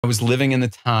I was living in the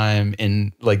time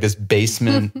in like this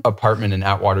basement apartment in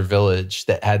Atwater Village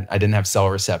that I didn't have cell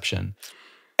reception.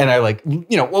 And I like,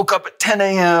 woke up at 10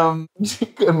 a.m.,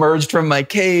 emerged from my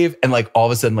cave, and like all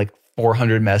of a sudden, like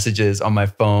 400 messages on my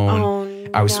phone.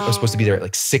 Oh, I was supposed to be there at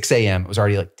like 6 a.m. It was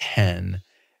already like 10.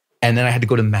 And then I had to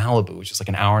go to Malibu, which was like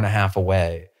an hour and a half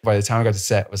away. By the time I got to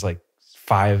set, it was like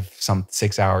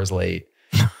 6 hours late.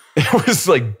 It was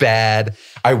like bad.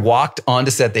 I walked onto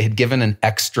set. They had given an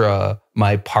extra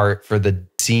my part for the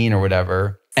scene or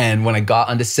whatever. And when I got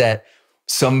onto set,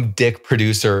 some dick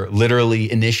producer literally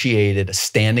initiated a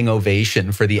standing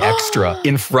ovation for the extra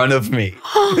in front of me.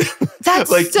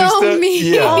 That's like so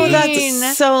mean. Yeah. Oh,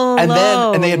 that's so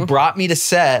low. And they had brought me to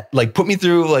set, like put me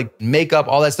through like makeup,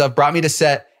 all that stuff, brought me to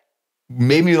set,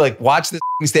 made me like watch this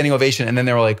standing ovation. And then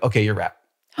they were like, okay, you're wrapped.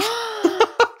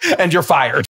 And you're fired.